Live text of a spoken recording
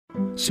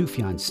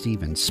Sufjan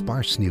Stevens'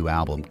 sparse new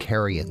album,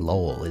 Carrie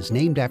Lowell, is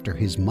named after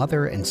his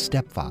mother and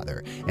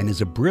stepfather and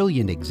is a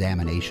brilliant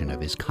examination of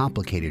his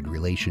complicated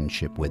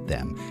relationship with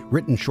them,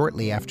 written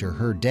shortly after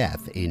her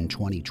death in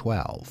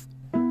 2012.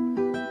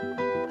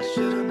 I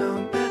should have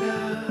known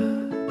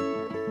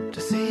better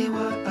to see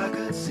what I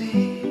could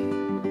see.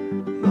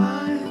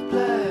 My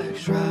black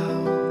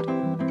shroud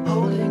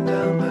holding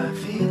down my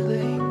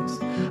feelings,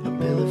 a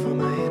pillow for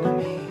my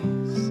enemies.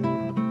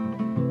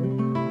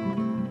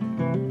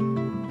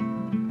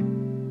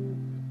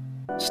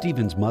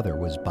 Stevens' mother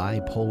was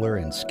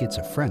bipolar and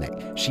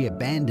schizophrenic. She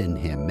abandoned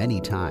him many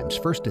times,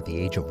 first at the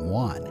age of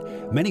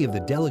 1. Many of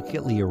the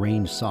delicately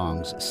arranged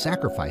songs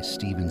sacrifice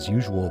Stevens'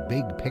 usual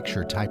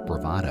big-picture type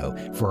bravado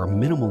for a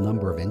minimal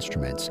number of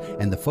instruments,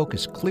 and the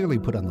focus clearly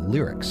put on the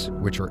lyrics,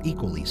 which are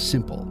equally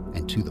simple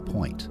and to the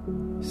point.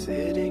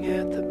 Sitting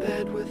at the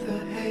bed with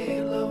a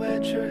halo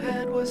at your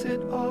head, was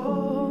it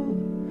all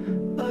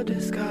a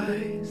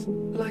disguise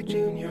like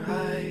junior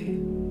high?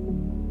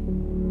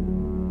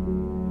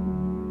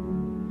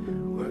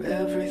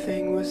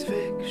 Everything was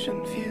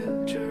fiction,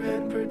 future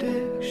and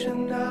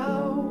prediction.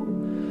 Now,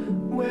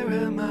 where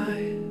am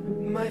I?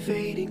 My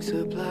fading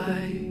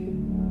supply.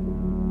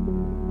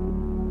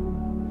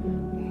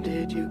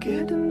 Did you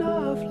get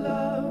enough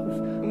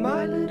love,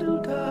 my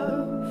little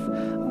dove?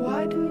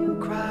 Why do you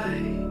cry?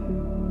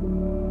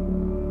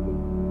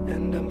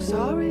 And I'm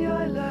sorry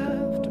I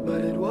left,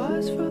 but it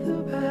was for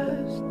the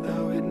best,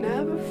 though it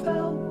never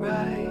felt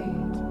right.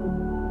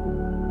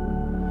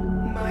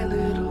 My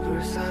little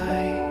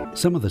Versailles.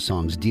 Some of the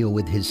songs deal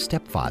with his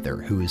stepfather,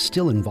 who is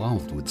still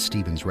involved with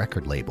Stevens'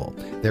 record label.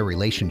 Their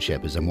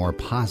relationship is a more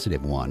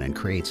positive one and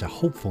creates a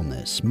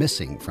hopefulness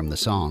missing from the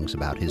songs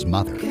about his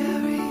mother.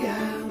 Carrie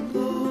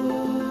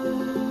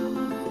Lowell,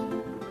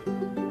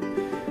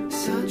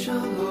 such a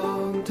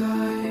long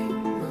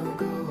time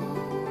ago,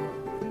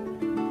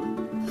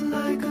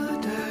 like a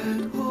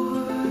dead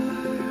horse,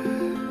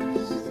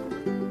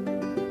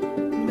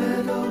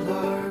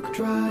 meadowlark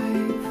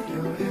drive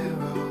your hero.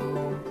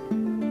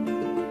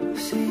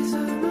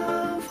 Season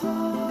of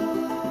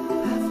hope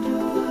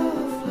after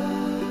the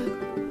flood,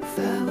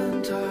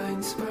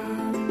 Valentine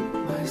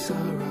spurned my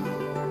sorrow.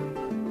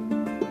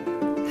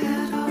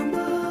 Head on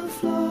the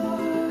floor,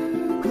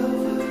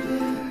 covered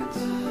in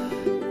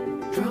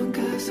blood, drunk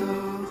as a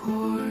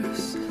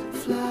horse,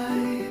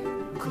 fly,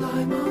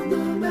 climb on the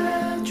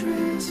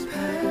mattress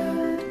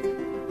pad,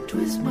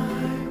 twist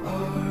my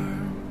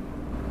arm.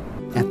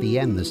 At the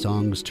end, the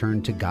songs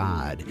turn to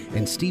God,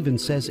 and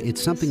Stevens says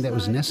it's something that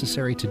was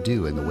necessary to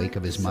do in the wake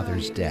of his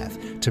mother's death,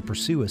 to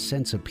pursue a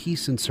sense of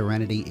peace and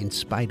serenity in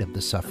spite of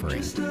the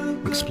suffering.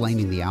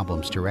 Explaining the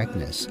album's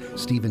directness,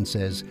 Stevens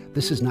says,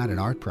 "This is not an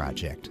art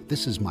project,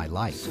 this is my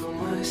life." So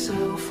my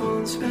cell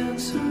phone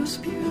Spencer's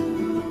pew,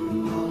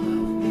 all of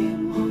me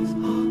wants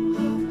all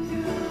of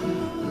you.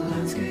 The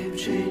landscape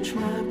changed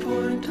my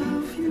point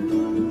of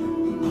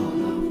view,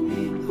 all of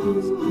me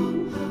wants all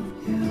of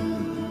you.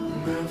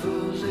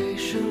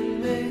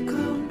 Revelation may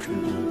come true.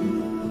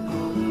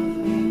 All of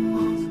me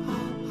wants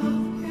all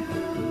of you.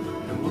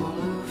 And all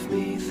of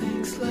me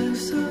thinks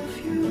less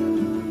of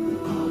you.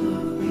 All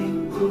of me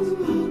wants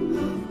all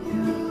of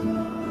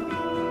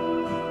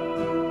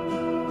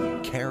you.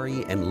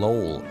 Carrie and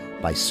Lowell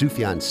by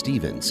Sufjan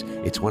Stevens.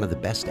 It's one of the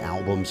best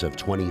albums of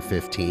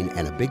 2015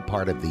 and a big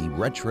part of the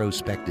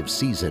retrospective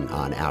season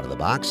on Out of the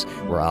Box,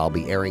 where I'll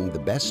be airing the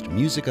best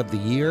music of the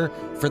year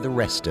for the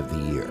rest of the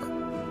year.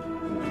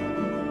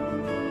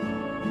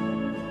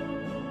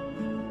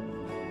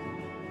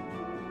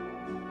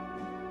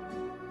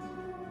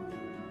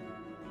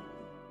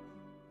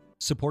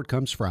 Support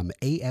comes from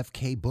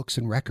AFK Books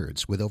and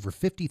Records, with over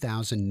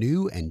 50,000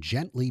 new and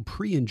gently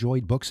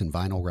pre-enjoyed books and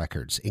vinyl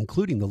records,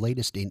 including the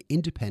latest in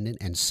independent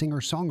and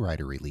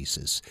singer-songwriter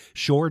releases.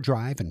 Shore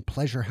Drive and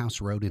Pleasure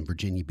House Road in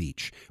Virginia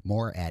Beach.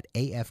 More at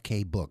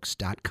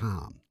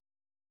afkbooks.com.